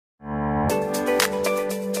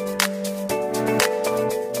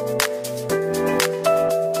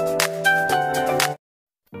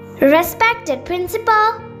respected principal,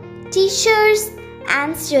 teachers,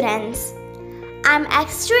 and students. I'm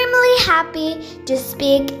extremely happy to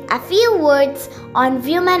speak a few words on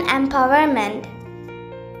women empowerment.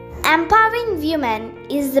 Empowering women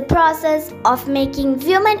is the process of making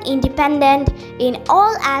women independent in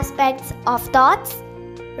all aspects of thoughts,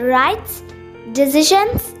 rights,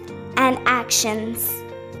 decisions, and actions.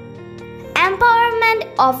 Empowerment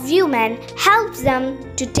of women helps them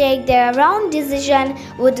to take their own decision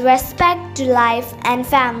with respect to life and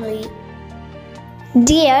family.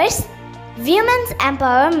 Dears, women's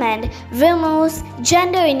empowerment removes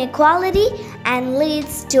gender inequality and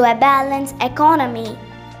leads to a balanced economy.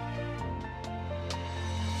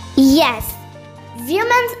 Yes,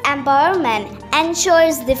 women's empowerment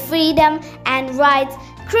ensures the freedom and rights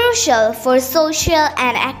crucial for social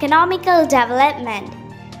and economical development.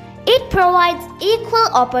 It provides equal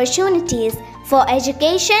opportunities for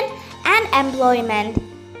education and employment.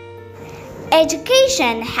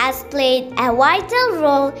 Education has played a vital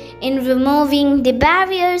role in removing the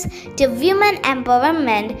barriers to women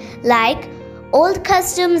empowerment like old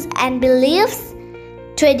customs and beliefs,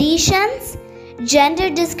 traditions, gender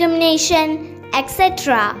discrimination,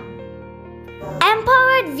 etc.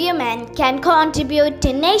 Empowered women can contribute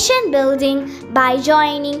to nation building by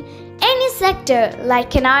joining any sector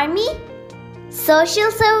like an army, social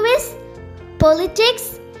service,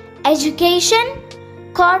 politics, education,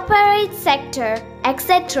 corporate sector,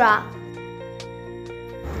 etc.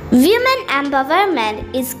 Women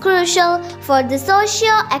empowerment is crucial for the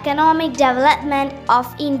socio-economic development of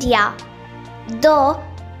India. Though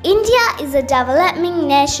India is a developing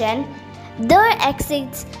nation, there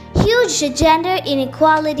exists huge gender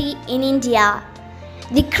inequality in India.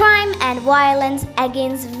 The crime and violence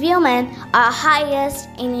against women are highest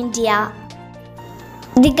in India.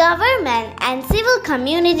 The government and civil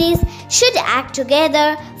communities should act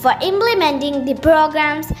together for implementing the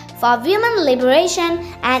programs for women liberation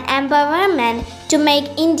and empowerment to make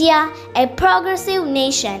India a progressive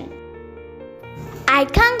nation. I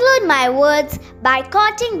conclude my words by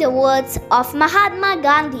quoting the words of Mahatma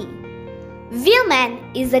Gandhi. Woman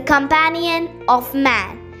is a companion of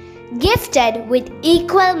man, gifted with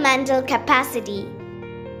equal mental capacity.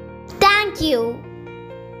 Thank you.